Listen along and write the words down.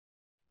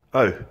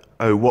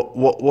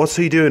What's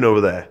he doing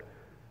over there?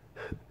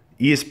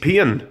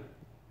 ESPN.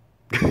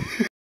 The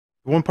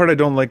one part I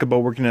don't like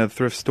about working at a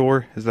thrift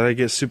store is that I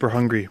get super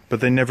hungry, but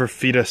they never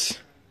feed us.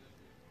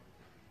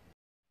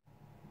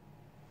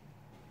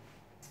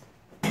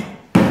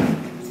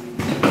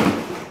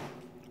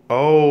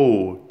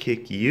 Oh,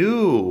 kick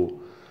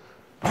you.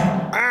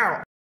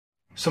 Ow!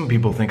 Some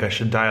people think I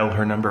should dial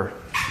her number,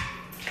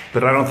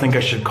 but I don't think I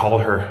should call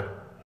her.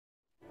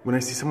 When I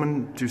see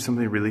someone do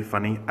something really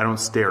funny, I don't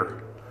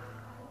stare.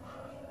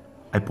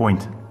 I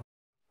point.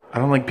 I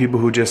don't like people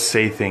who just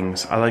say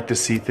things. I like to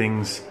see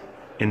things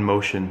in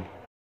motion.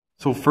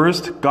 So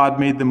first, God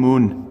made the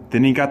moon.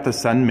 Then he got the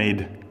sun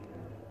made.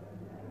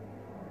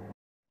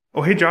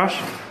 Oh, hey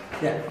Josh.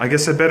 Yeah. I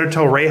guess I better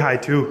tell Ray hi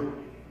too.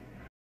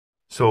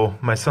 So,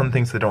 my son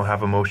thinks they don't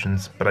have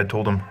emotions, but I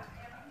told him,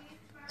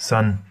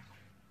 son,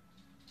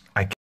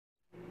 I can't.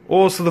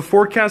 Oh, so the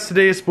forecast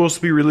today is supposed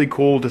to be really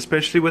cold,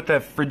 especially with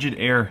that frigid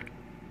air.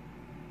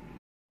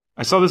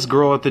 I saw this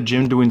girl at the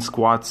gym doing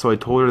squats, so I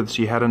told her that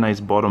she had a nice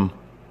bottom.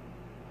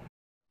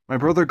 My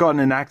brother got in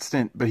an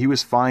accident, but he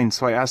was fine,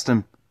 so I asked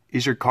him,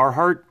 is your car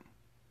hard?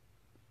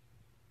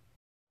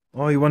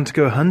 Oh, you want to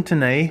go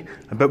hunting, eh?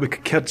 I bet we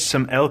could catch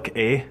some elk,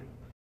 eh?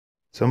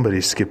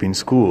 Somebody's skipping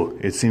school.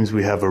 It seems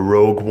we have a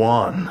rogue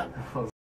one.